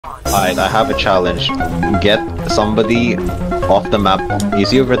Alright, I have a challenge. Get somebody off the map. You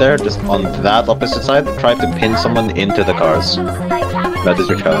see over there, just on that opposite side, try to pin someone into the cars. That is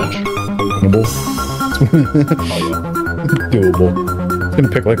your challenge. Doable. He's gonna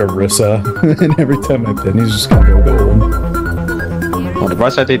pick like a Rissa, and every time I pin, he's just gonna go gold. On the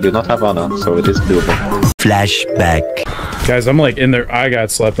bright side, they do not have Ana, so it is doable. Flashback. Guys, I'm like in there. I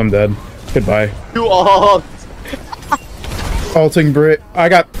got slept. I'm dead. Goodbye. You ult! Alting Brit. I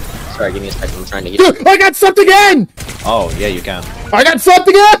got. Sorry, give me a second. I'm trying to get. Dude, I got slept again! Oh, yeah, you can. I got slept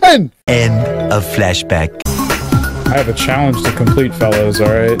again! End of flashback. I have a challenge to complete, fellows. All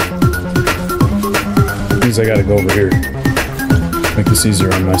right. Means I gotta go over here. Make this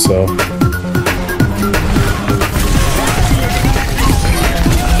easier on myself.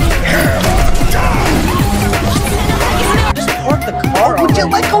 Would you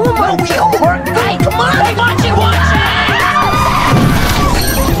let go of my wheel? Hey, come on! Hey, watch it, watch it!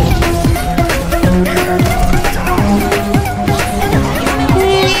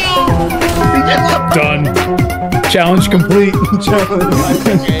 Done. Challenge complete. Challenge.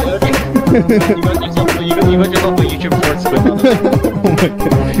 Okay. You got yourself a YouTube short swim on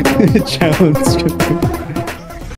this. Challenge complete.